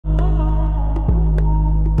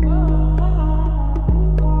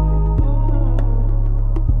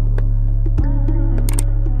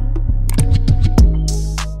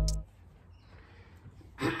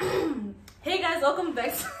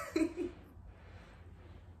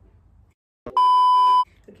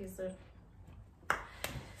episode.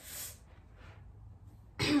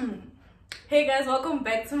 Hey guys, welcome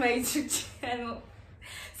back to my YouTube channel.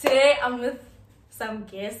 Today I'm with some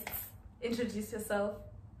guests. Introduce yourself.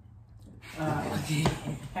 Okay.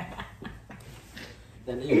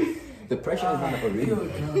 The pressure is not for real.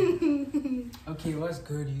 Okay, what's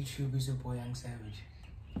good, YouTube? It's your boy Young Savage.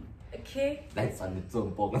 Okay. That's on its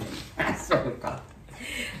own problem. I swear to God.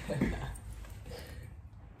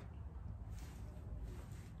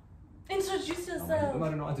 Introduce yourself. I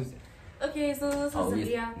don't know what to say. Okay, so this is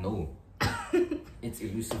Leah. No. It's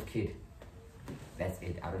elusive kid. That's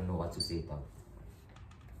it. I don't know what to say about.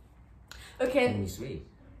 Okay. Can you swear?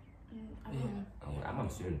 I'm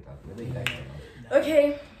serious about whether you like it or not.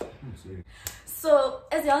 Okay. I'm serious. So,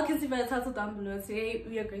 as y'all can see by the title down below, today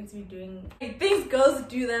we are going to be doing things girls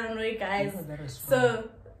do that annoy guys. Yeah, that was fun. So,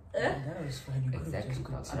 that was fun. You Exactly. just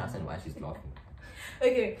I don't understand why she's laughing.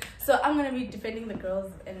 okay, so I'm gonna be defending the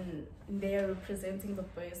girls and they are representing the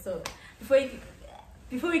boys. So,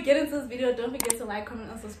 before we get into this video, don't forget to like, comment,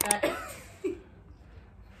 and subscribe.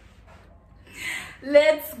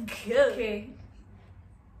 Let's go. Okay.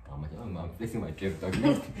 I'm flexing my drip, dog. It's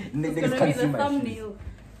gonna be the thumbnail.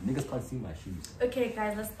 Niggas can't see my shoes. Okay,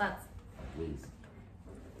 guys, let's start. Please.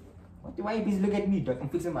 Why are you busy looking at me, dog? I'm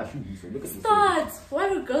fixing my shoes. So look at Start! Why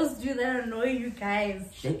do girls do that annoy you guys?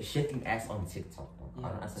 Shaking ass on TikTok, dog. Yeah, I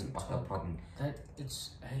don't understand what's the problem. That it's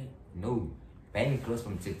No. Banning girls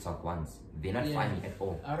from TikTok once. They're not funny at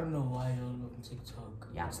all. I don't know why you look on TikTok.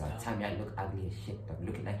 Yeah, so at the time I look ugly as shit, dog.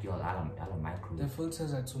 Looking like you're all micro. The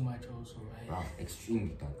filters are too much also. Bro,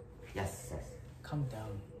 extremely, dog. Yes. Calm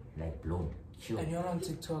down. Like blown. Chill. And you're on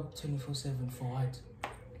TikTok 24/7 for what?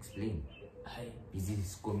 Explain. Hey. Busy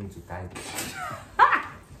scoring to guys.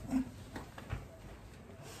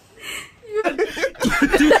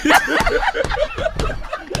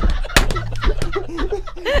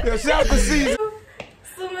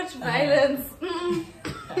 So much violence.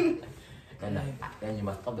 And you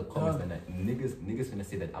must stop the comments and that niggas gonna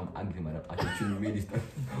say that I'm angry, man. I can truly really stuff.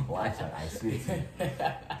 Watch out, I swear to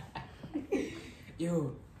you.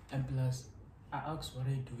 Yo, and plus, I asked what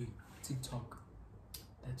are you doing? TikTok.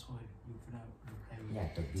 That's why you've now replied. Yeah,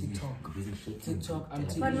 the busy, TikTok. Busy shaking. TikTok, I'm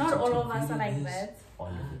Like, But not all of us are like that. all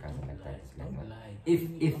of you guys are like that. It's like Don't that. lie.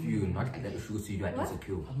 If you're not like that, shows you are What?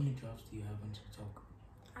 insecure. How many drafts do you have on TikTok?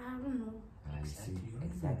 I don't know. I see.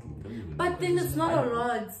 Exactly. Exactly. But then it's not a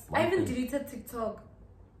lot. I even thing. deleted TikTok.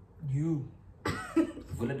 You.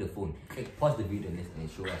 Pull up the phone. Click, pause the video and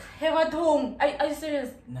show us. Have at home. Are you serious?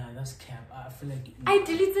 Nah, that's cap. I feel like I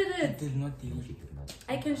deleted you it. did not No, delete. she did not.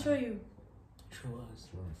 I can show you. Show us.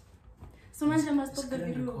 Show us. So much I must stop the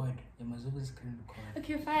Screen video. record. You must open screen record.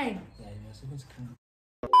 Okay, fine. Yeah, you must open screen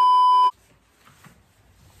record.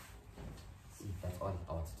 See, that's all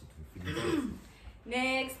I wanted to do.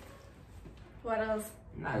 Next. What else?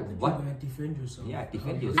 Nah, You're what? gonna defend yourself. Yeah,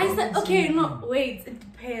 defend Okay. yourself. I said, okay, no, wait. It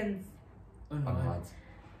depends. Oh, no, On what?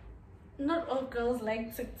 Not all girls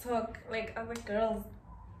like TikTok like other girls.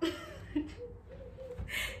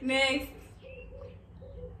 Next.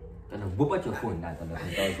 Gonna whip out your phone now.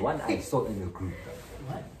 There was one I saw in the group.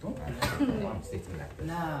 What? Don't I'm sitting like this.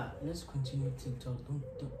 Nah, let's continue TikTok. Don't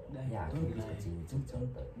like, Yeah, don't let's lie. continue Don't TikTok.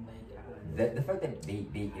 like, The fact that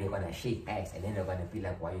they're gonna shake ass and then they're gonna be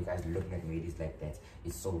like, why are you guys looking at ladies like that?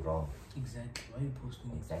 It's so wrong. exactly. Why you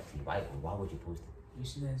posting it? Exactly. Why would you post it? You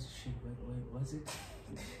see that shit? Wait, what's it?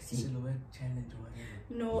 See? Silhouette challenge or whatever.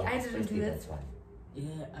 No, Yeah, I didn't especially do that's that. one.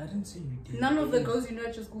 Yeah, I didn't say you did. None of the girls you know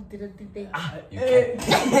at your school did it, did they? You can't.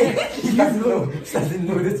 She doesn't know. She doesn't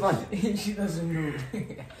know this one. She doesn't know.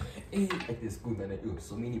 At the school, then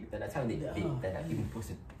so many. Then that's how they even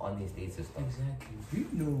posted on their status stuff. Exactly. You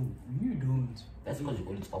know, you don't. That's because you're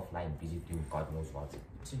always offline, busy doing God knows what.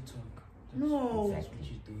 TikTok. No. That's what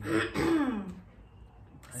you do.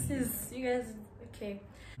 Sis, you guys, okay.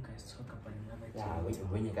 You guys talk about another Yeah,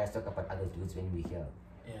 when you guys talk about other dudes when we hear,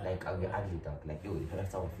 yeah. like we're ugly dog, like yo, it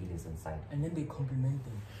hurts our feelings inside. And then they compliment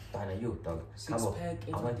them. Donna, yo, dog, Six pack,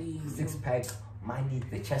 I want everything. 6 pack, money,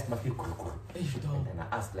 the chest must be cool. Hey, And dog. then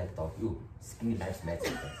I asked like dog, yo, skinny lives matter.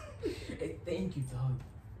 Hey, thank you, dog.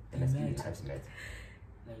 And They skinny matter. lives matter.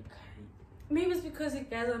 Like, Maybe it's because you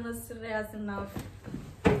guys are not serious enough.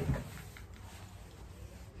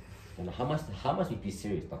 And how much would be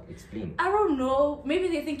serious, dog? Explain. I don't know. Maybe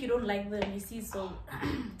they think you don't like them, you see, so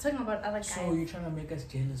talking about other guys. so you're trying to make us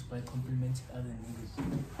jealous by complimenting other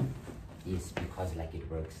niggas? Yes, because like it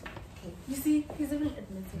works. Okay. You see, he's even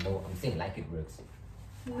admitting. No, I'm saying like it works.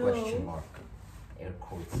 No. Question mark. Air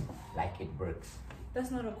quotes. Like it works. That's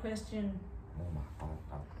not a question. No,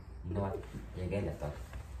 ma. You know what? You're getting that dog.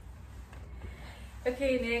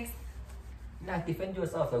 Okay, next. Nah, defend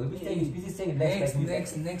yourself. Like, he's busy saying next. Like,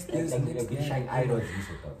 shine idols.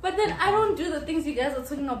 But then I don't do the things you guys are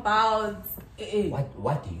talking about.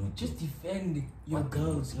 What do you do? Just defend your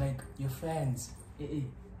girls, like your fans. Hey,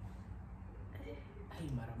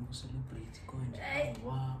 madam, we celebrate. Go and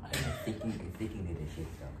wow. Thinking that shit,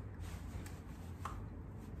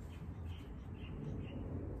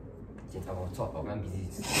 Since I was top, I'm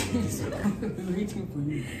busy. Waiting for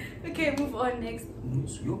you. Okay, move on next.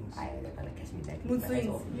 You? I don't catch me like mood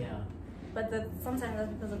swings. Yeah. But sometimes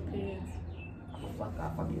that's because of periods. Fuck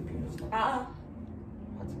your periods. What?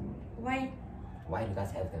 Why? Why do you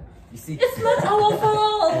guys have them? You see? It's not our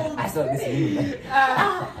fault! I saw this meme. I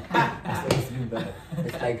saw this meme.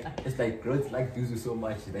 It's like girls like Duzu so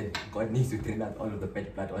much that God needs to drain out all of the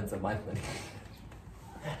bad blood once a month.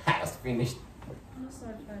 I was finished. That's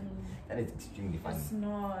not funny. That is extremely funny. It's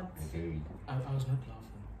not. Very. I was not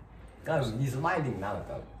laughing. God, he's smiling now,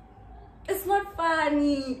 dog. It's not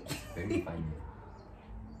funny. It's very funny.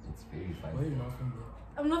 It's very funny. Why are you laughing there?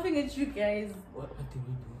 I'm laughing at you guys. What did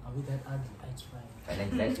we do? Are we that ugly? It's fine. And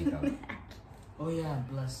exactly, dog. Oh yeah,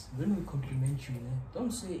 plus when we compliment you,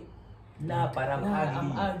 don't say Nah, but I'm ugly.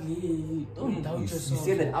 I'm ugly. Don't doubt yourself. You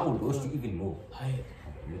say that I will roast you even more.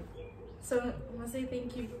 So, I must say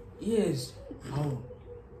thank you. Yes. How?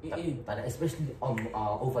 But especially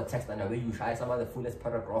over text, and when you try some other fullest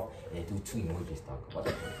paragraph, they do 2 emojis, dog.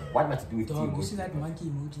 What much to do with 2 emojis? You see that monkey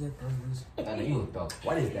emoji that dog was? You, dog.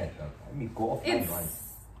 What is that, dog? I mean, go off line one.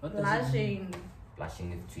 It's blushing. Blushing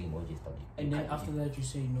with 2 emojis, dog. And then after that, you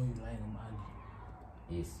say, no, you're lying, I'm ugly.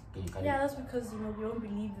 Yes. Yeah, that's because, we don't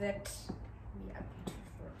believe that we are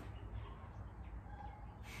beautiful.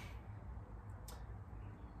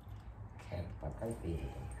 Okay, but I feel it.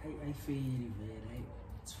 I feel it, right?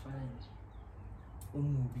 It's fine.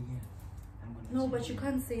 No, but you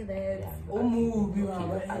can't say that. Yeah,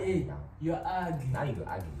 you're ugly. Now you're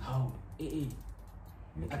ugly. How? I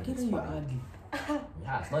get you're ugly.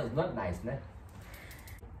 Yeah, it's not nice, man.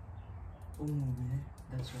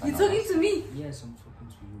 That's right. You're talking to me? Yes, I'm talking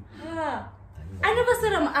to you. I never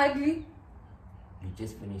said I'm ugly. You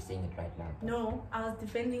just finished saying it right now. No, I was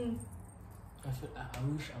defending. I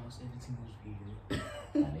wish I was editing this video.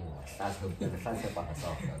 That's about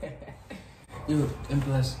herself. Yo, and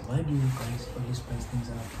plus, why do you guys always spice things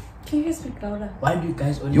up? Can you speak louder? Why do you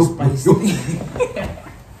guys always spice things up?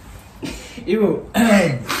 Yo,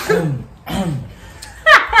 okay, cool.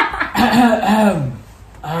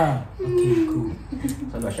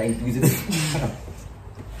 So I'm not trying to use it.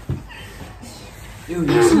 Yo,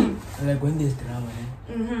 you see, like when there's drama,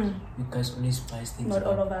 you guys always spice things Not up.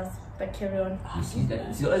 all of us, but carry on. You see that?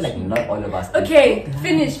 It's like not all of us. Okay,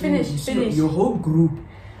 finish. Your whole group.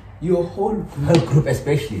 Her group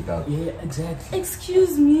especially, dog. Yeah, exactly.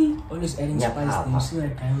 Excuse me. Always adding spice. You see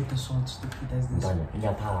that guy with the salt stick, he does this. I don't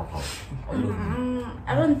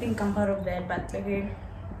think I'm part of that, but okay.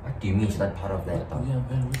 What do you mean she's not part of that, dog? Yeah,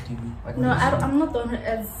 well, what do you mean? No, I'm not the one who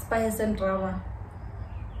adds spice and drama.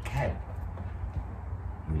 Cat.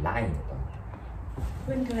 You lying, dog.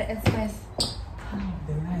 When did I add spice?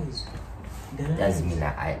 The lies. Doesn't mean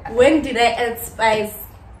When did I add spice?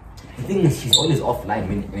 The thing is, she's always offline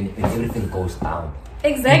when everything goes down.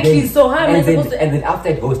 Exactly, so how am I supposed to... And then after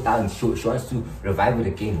it goes down, she wants to revive it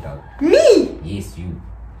again, dog. Me? Yes, you.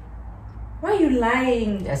 Why are you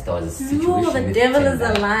lying? Yes, there was a situation. No, the devil is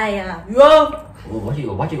a liar. Yo! What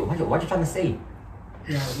you trying to say?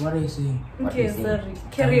 Yeah, what are you saying? Okay, sorry.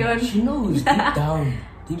 Carry on. She knows, deep down.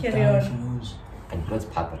 Carry on. She knows. And girls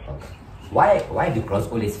part of dog. Why do girls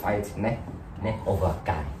always fight over a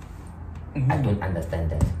guy? I don't understand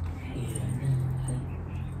that.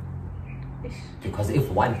 Because if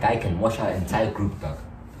one guy can wash our entire group, dog,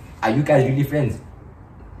 are you guys really friends?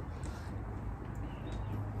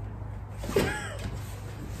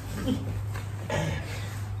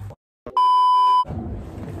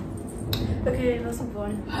 Okay, let's move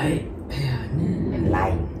on. And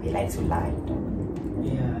lying. They like to lie, dog.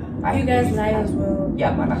 Yeah. You guys lie as well.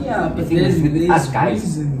 Yeah, man. Yeah, the but thing is with there's us guys,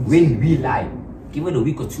 reasons. when we lie, give it a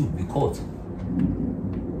week or 2, we caught.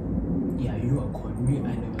 Yeah, you are caught. Me, I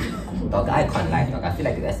never. Dog, I can't lie, dog. I feel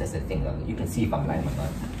like that's the thing, dog. You can see if I'm lying or not.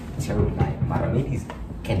 Terrible lie. But ladies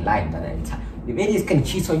can lie, man. The ladies can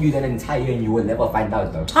cheat on you the entire year and you will never find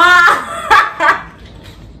out, dog.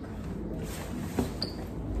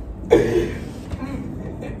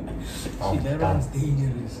 That one's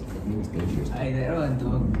dangerous. That means dangerous. That one,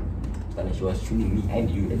 dog. But she was shooting me and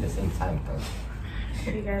you at the same time, dog.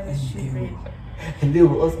 You guys are stupid. And they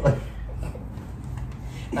were also.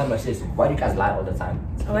 Now my sis, why do you guys lie all the time?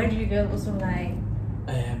 Why do you guys also lie?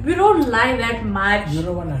 We don't lie that much. You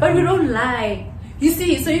don't wanna but we lie. don't lie. You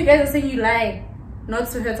see, so you guys are saying you lie, not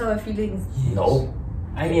to hurt our feelings. Yes. No.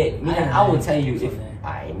 I will tell you if you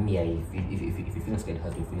feelings get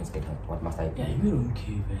hurt, what must I do? Yeah, you don't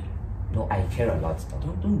care, man. No, I care a lot, though.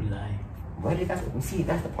 Don't lie. Why do you guys see?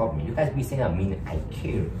 That's the problem. You guys be saying I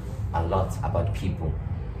care a lot about people.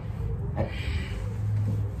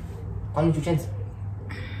 Why don't you chance?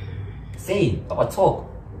 Say or talk.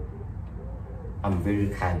 I'm very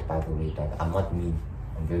kind, by the way, dog. I'm not mean.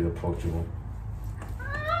 I'm very approachable.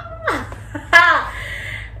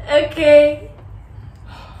 Okay.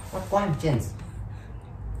 What one chance?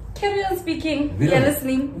 Carry on speaking. We You're don't-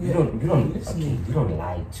 listening. You don't Listening. okay, you don't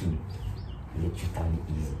lie to let you down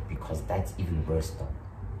easy, because that's even worse, though.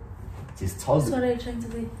 Just tell That's me. what are you trying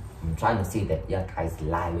to say? I'm trying to say that yeah, guys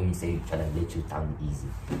lie when you say you're trying to let you down easy.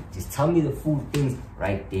 Just tell me the full things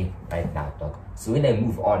right there, right now, dog. So when we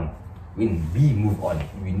move on,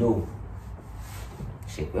 we know.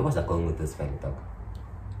 Shit, where was I going with this fella, dog?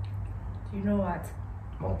 You know what?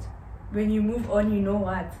 What? When you move on, you know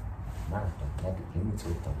what? Nah, dog. Let me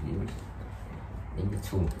talk, dog. Let me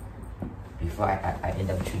talk. Before I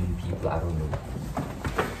end up treating people I don't know.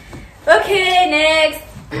 Okay, next.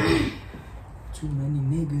 Too many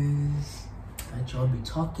niggas that y'all be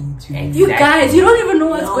talking to. Exactly. You guys, you don't even know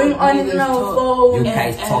what's No, going on in niggas our talk. phone. You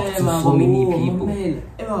guys talk to so many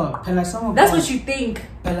people. That's what you think.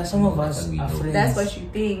 Some of us We are know. friends. That's what you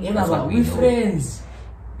think. Yeah, That's but what we we're know. friends.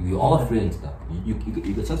 We all friends, dog. You can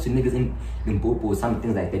talk to niggas in Bobo, some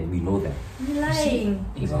things like that. We know them. You're lying.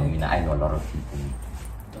 You know, I know a lot of people.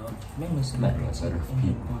 Dog, remember some Man, of us a lot of in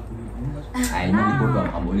people. the I know Bobo.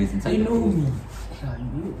 I'm always inside. You the know group. me. Yeah, you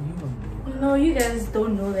don't know. No, you guys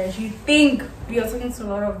don't know that. You think we are talking to a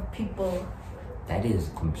lot of people. That is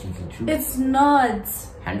completely true. It's not.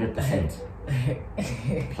 100%.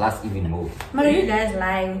 Plus even more. Mother, you guys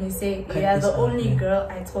lie when you say Cut you are this the out, only man. girl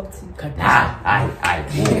I talk to. Cut this out.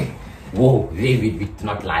 Whoa, we do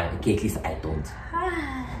not lie. Okay, at least I don't.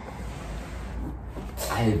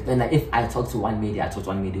 If I talk to one lady, I talk to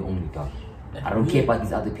one lady only, dog. I don't care about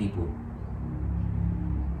these other people.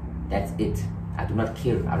 That's it. I do not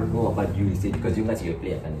care. I don't know about you, because you guys are a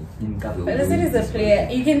player. But listen, is a player.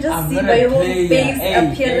 You can just I'm see not by a your whole player. face,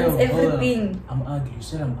 Hey, appearance, hey, hold on. everything. I'm ugly. You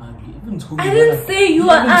said I'm ugly. Even told me I when didn't say you even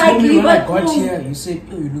are told me ugly, when but I got no. here, you said,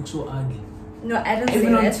 "Yo, you look so ugly." No, I didn't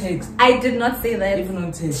Even on say that. text. I did not say that. Even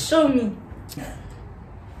on text. Show me.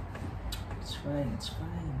 It's fine. It's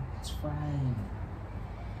fine. It's fine.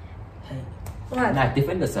 Hey, What? Nah,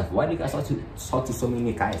 defend yourself. Why do you guys talk to so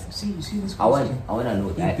many guys? you see this I question? want to know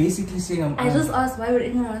You're that. basically saying I'm I ugly. just asked, why would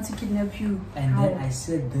anyone want to kidnap you? And How? then I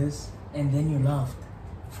said this, and then you laughed.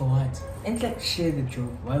 For what? And like, share the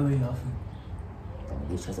joke. Why were you laughing?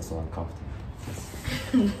 These guys are so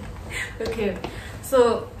uncomfortable. Okay,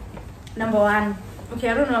 so number one. Okay,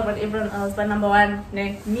 I don't know about everyone else, but number one,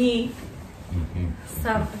 me.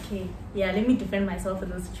 Okay, yeah, let me defend myself in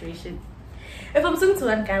this situation. If I'm talking to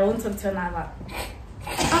one guy, I won't talk to another.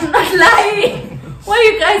 I'm not lying. Why are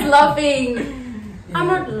you guys laughing? I'm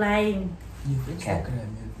not lying. You have Instagram,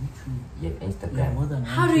 you have YouTube. You have Yeah, Instagram. more than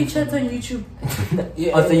How do you chat on YouTube?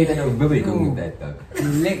 Yeah, Also, you know, where we going with No. that,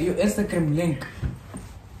 dog? Your Instagram link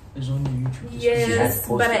is on your YouTube. has Yes,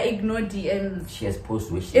 posted- but I ignore DMs. She has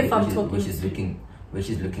posts where If I'm talking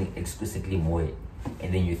she's looking exquisitely more,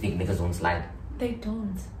 and then you think niggas won't slide. They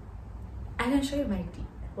don't. I can show you my D.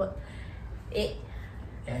 What? Yeah,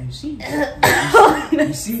 you see.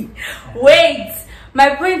 You see. Wait!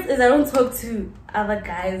 My point is I don't talk to other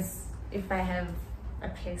guys if I have a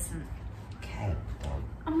person. Okay, dog.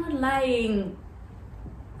 I'm not lying.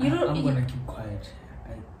 You don't. I'm gonna keep quiet.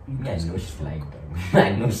 You I guys know can she's talk. lying, dog. I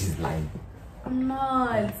know she's lying. I'm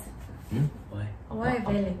not. Why? Why,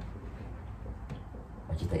 Vele?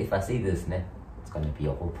 If I say this, it's gonna be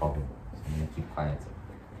a whole problem. So I'm gonna keep quiet.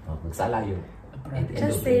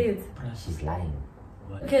 Just say it. She's lying.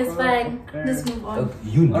 Okay, it's fine. Just move on. Dog,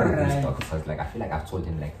 you know Alright. this, dog, because like I feel like I've told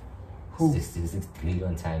him like Who? 66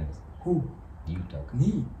 trillion times. Who? You, dog.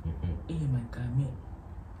 Me? Mhm. Hey, my guy, me.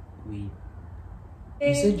 Wait.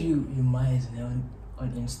 You said you mice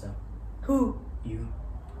on Insta. Who? You.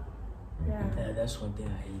 Yeah. That's one thing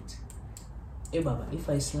I hate. Hey, Baba, if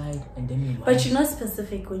I slide and then you But you're not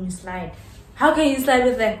specific when you slide. How can you slide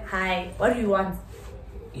with a hi? What do you want?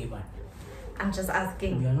 Hey, but I'm just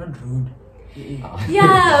asking. we are not rude. Hey, hey.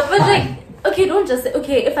 Yeah, but like, okay, don't just say,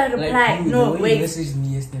 okay, if I reply, Like, you, no, the way wait. You messaged me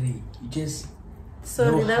yesterday. You just.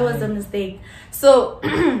 Sorry, No, that was hi. a mistake. So,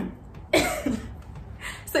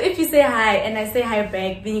 so if you say hi and I say hi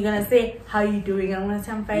back, then you're gonna say, how you doing? I'm gonna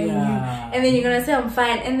say I'm fine, and you. Yeah. And then you're gonna say I'm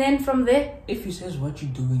fine. And then from there, If he says what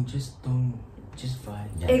you're doing, just don't Just vibe.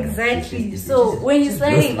 Yeah, Exactly. So when you're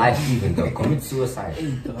sliding, life even though commit suicide.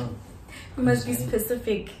 Hey, dog. you must be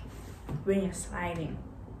specific when you're sliding.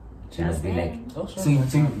 You must be like, Also, so you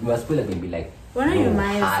must pull up and be like, When are yo, you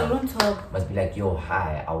mine? hi. So don't talk. Must be like, yo,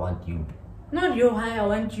 hi, I want you. Not yo, hi, I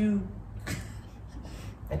want you.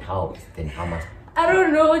 Then how much? I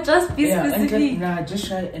don't know, just be yeah, and specific. nah, just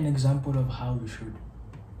try an example of how we should.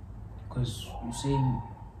 Because you're saying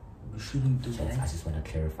we shouldn't do I that. just want to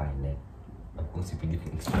clarify that I'm going to be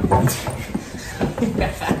living experiment.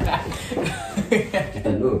 Just a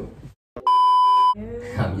look.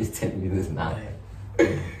 I'm just telling you this now.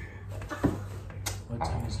 What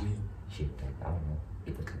time is leave? Shit, I don't know.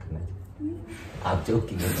 People can connect. I'm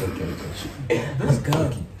joking. This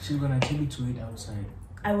girl, she's gonna tell you to wait outside.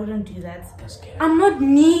 I wouldn't do that. That's scary. I'm not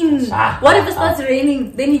mean. What if it starts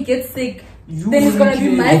raining? Then he gets sick. You Then it's gonna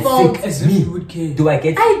be my fault. As if you would care. Do I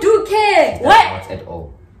get I do care. She What? does not at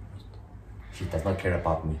all. She does not care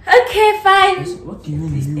about me. Okay, fine. What do you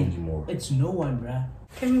At least mean? anymore. It's no one, bruh.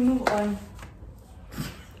 Can we move on?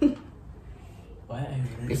 Why are you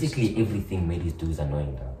ready? Basically, everything ladies do is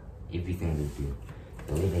annoying, dog. Everything they do.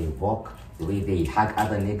 The way they walk, the way they hug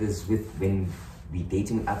other niggas when we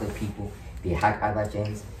dating with other people, they hug other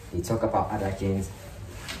gens, they talk about other gens.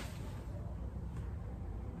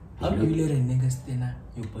 How do you let a nigga stand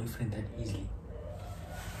your boyfriend that easily?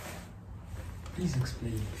 Please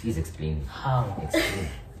explain. Please explain. How? Explain.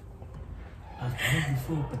 I've done it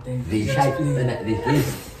before, but then They please try, explain.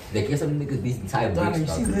 they give some niggas these entire Donna, weeks,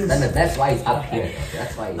 you dog. see this? That's why it's up here, dog.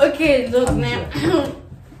 That's why it's Okay, look, up man.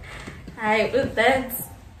 here. With that,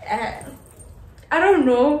 I don't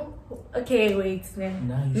know. Okay, wait, man.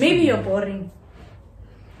 Nah, you Maybe should you're be. boring.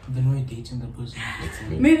 Then why are you dating the person?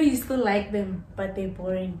 Explain. Maybe you still like them, but they're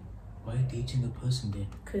boring. Why are you dating the person then?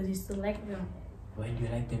 Because you still like them. Why do you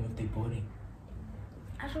like them if they're boring?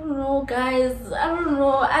 I don't know, guys. I don't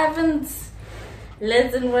know. I haven't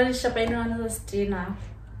let anyone shop anyone else's dinner.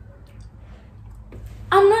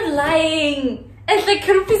 I'm not lying. It's like,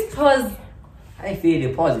 can you please pause? I feel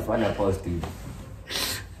the pause if I'm not supposed to.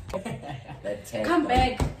 That tag, Come dog.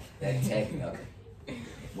 back. That tag, dog.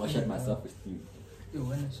 Wash out my self-esteem. Yo,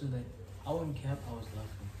 when I saw that, I wouldn't cap, I was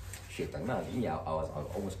laughing. Shit, like, man, me, I was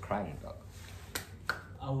almost crying, dog.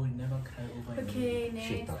 I would never cry over Okay,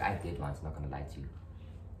 Shit, next. dog, I did once, not gonna lie to you.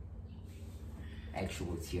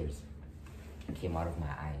 Actual tears came out of my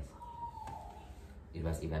eyes. It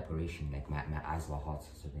was evaporation, like my eyes were hot,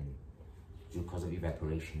 so then because of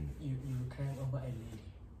evaporation, You were crying over a lady.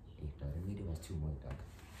 the lady was too much,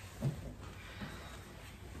 dog.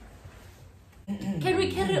 Can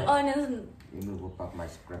we carry on? And Let me whip up my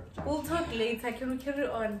script. John. we'll talk later. Can we carry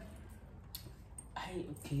on?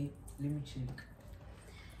 Okay, let me check.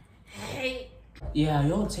 Hey, Yeah,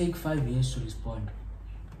 you'll take 5 years to respond.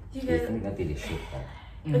 you They guys. think that did a shit,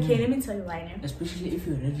 dog. Okay, let me tell you why now. Especially if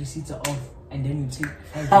your red receipts are off and then you take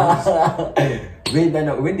 5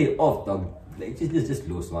 years. when they off, dog, like just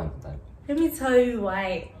lose one, dog. Let me tell you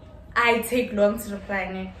why I take long to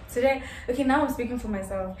reply now. Today, okay, now I'm speaking for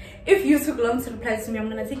myself. If you took long to reply to me, I'm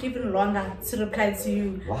gonna take even longer to reply to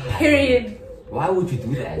you. Why? Period. Why would you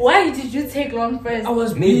do that? Why did you take long first? I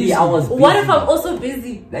was Maybe busy. I was busy. What if I'm also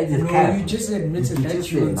busy? Like this No, cap. you just admitted You that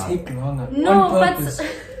just you will said take longer. No, on but purpose.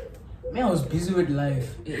 Man, I was busy with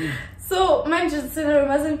life. so man just said I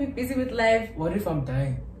mustn't be busy with life. What if I'm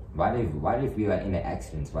dying? What if we were in an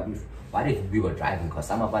accident? What if we were driving? Because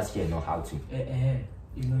some of us here know how to.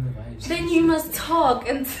 You know the vibes. Then you must talk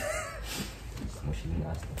and Smushing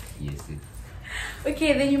us. Yes.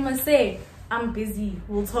 okay, then you must say, I'm busy,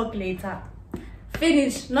 we'll talk later.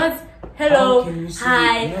 Finish, not hello, How can you say-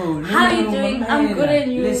 hi, No, how are you no, doing? no, I'm no, good no.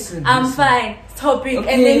 and you, Listen, I'm listen. fine. Topic, and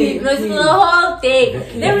then Okay, you must okay. the whole day.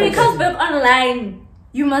 Okay. Then when it comes back online,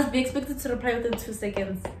 you must be expected to reply within 2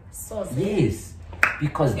 seconds. So sad. Yes.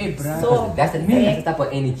 Because, Hey, bruh. because that's the type of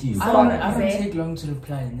energy you I got. don't Say. take long to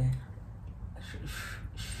reply. Ne?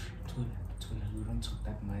 Tula, we don't talk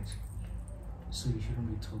that much. So you shouldn't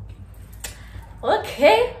be talking.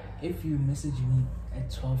 Okay. If you message me at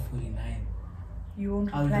 12:49, You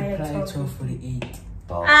won't I'll reply reply at at 12. 12:48.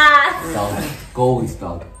 Dog. Ah, Dog. Goals,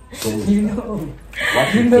 dog. Goals. You know.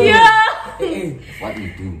 What you do. yeah. Hey, What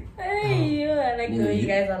you do. Hey, you I like the way you You-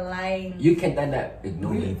 guys are lying. You can then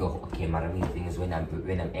ignore me though. Okay, my main thing is when I'm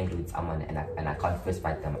angry with someone and I can't first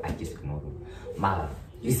fight them, I just ignore them.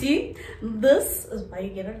 You see, this is why you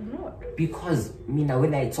get ignored. Because me now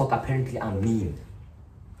when I talk apparently I'm mean.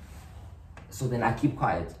 So then I keep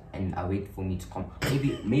quiet and I wait for me to come.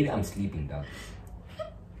 Maybe I'm sleeping, dog.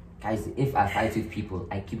 Guys, if I fight with people,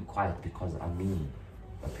 I keep quiet because I'm mean.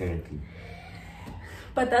 Apparently.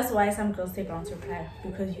 But that's why some girls take long to reply,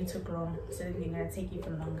 because you took long, so they're gonna take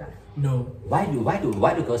even longer. No. Why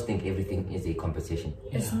do girls think everything is a competition?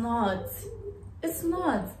 Yeah. It's not. It's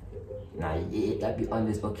not. Nah, I'll be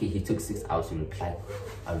honest. Okay, he took 6 hours to reply.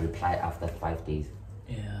 I'll reply after 5 days.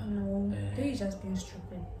 Yeah. No, they're just being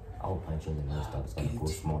stupid. I'll punch you in the nose, dog. It's gonna go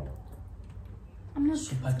small. I'm not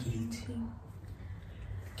super guilty.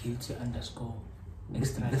 Guilty underscore.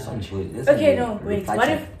 This one, Okay, no, wait. What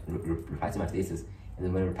if reply to my status, and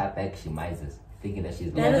then when I reply back, she mises, thinking that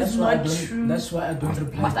she's that is not true? That's why I don't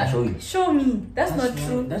reply. Must I show you? Show me. That's not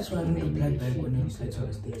true. That's why I don't reply back when you reply to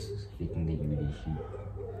my status. Thinking that you really should.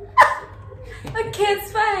 Okay,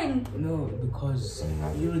 it's fine. No, because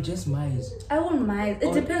you'll just mise. I won't mind.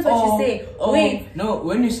 It depends what you say. Wait. No,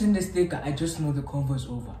 when you send a sticker, I just know the convo's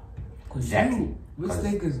over. Exactly. With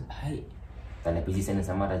stickers, hi. Then I busy sending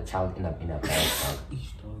some other child in a bag.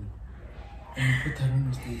 Each dog. And you put her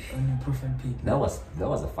on your profile pic. That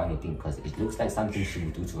was a funny thing because it looks like something she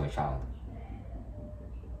would do to a child.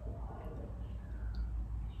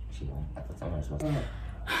 She won't. I thought someone else was.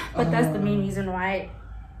 But that's the main reason why.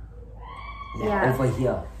 Yeah. Over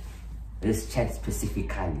here, this chat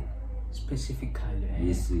specifically.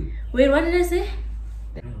 Yes, sir. Wait, what did I say?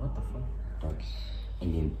 What the fuck? Dog.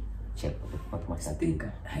 And then check what must I do?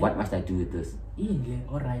 What must I do with this?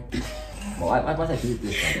 Alright. What must I do with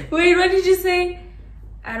this? Wait, what did you say?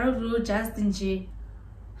 I don't know, Justin G.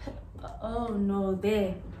 Oh no,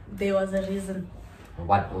 there was a reason.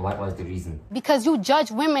 What was the reason? Because you judge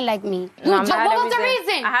women like me. No, What was the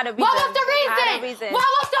reason? I had a reason. What was the reason? What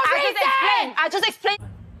was the reason? I just explained.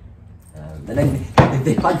 Then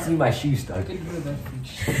they can't see my shoes, dog. Get rid of that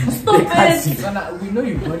fish. Stop it! We know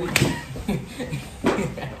you got it.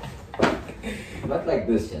 Not like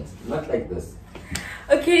this, gents. Not like this.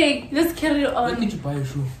 Okay, let's carry Why on. did you buy a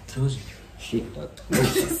shoe? Close it. Shit, dog.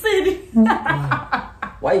 Sorry.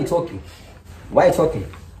 Why are you talking? Why are you talking?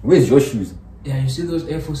 Where's your shoes? Yeah, you see those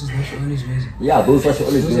Air Forces that she always wears? Yeah, those are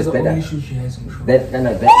always Those are the better. only shoes she has in show. That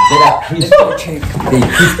are crisp. They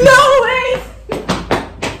crisp. No way!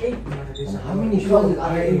 How many shoes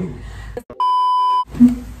are there?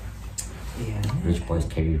 Yeah. Rich boys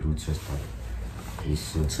carry roots, just like. Yes,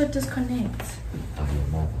 sir. So disconnect. Oh, your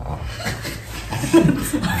mother.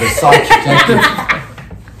 Versace jacket.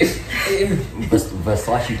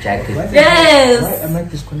 Versace jacket. Yes! Why am I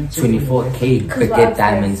disconnected? 24K baguette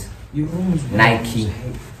diamonds. Your room is Nike.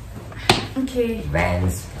 Okay,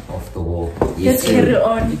 Vans off the wall. let's Yes, carry sir.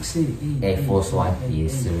 on. Air Force One.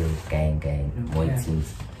 Yes, sir. Gang. More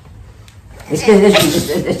teams. Let's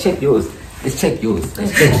check yours. Let's check yours.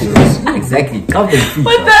 Exactly. Cover the feet.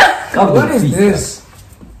 What the? What is this?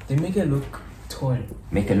 They make it look tall.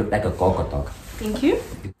 Make it look like a coco dog. Thank you.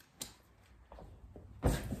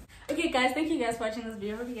 Okay guys, thank you guys for watching this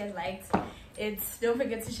video. Hope you guys liked it. Don't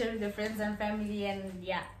forget to share with your friends and family, and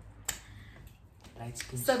yeah,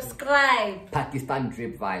 subscribe. Pakistan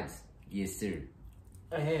drip vibes. Yes, sir.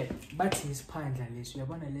 But he's pine less. You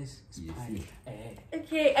want less pine.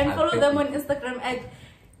 Okay, and follow them on Instagram at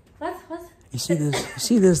what? You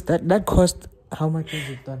see this? That cost how much is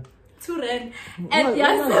it done? 2 rand. And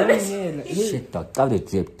yeah, Shit dog. Cover the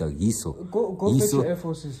drip dog. Yiso. Go get your Air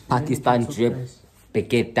Forces. Pakistan drip.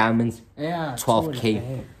 Baguette diamonds. Yeah.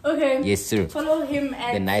 12K. okay. Yes, sir. Follow him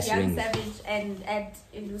at The nice Young rings. Savage and at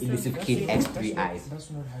Elusive Kid X3 Eyes. That's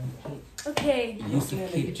not how you Okay. Elusive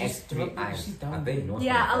Kid X3 Eyes. I bet you know.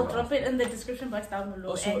 Yeah, I'll drop it in the description box down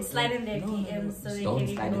below, Also, and slide in their DMs so they Don't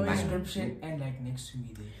can slide in ignore mine. you. description and like next to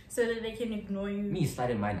me there. So that they can ignore you. Me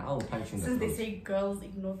sliding mine. I will punch you in Since the they throat. say girls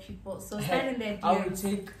ignore people, so slide in their I will DMs.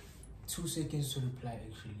 take 2 seconds to reply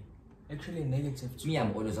actually negative. Me,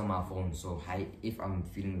 I'm always on my phone, so if I'm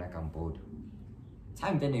feeling like I'm bored.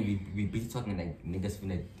 Time then we be talking like niggas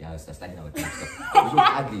finna sliding our time stuff. You look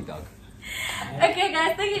ugly, dog. Okay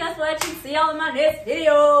guys, thank you guys for watching. See y'all in my next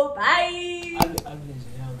video. Bye.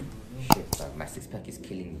 Shit, dog. My 6-pack is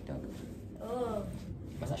killing me, dog. Oh.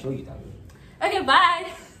 Must I show you, dog? Okay,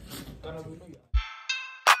 bye.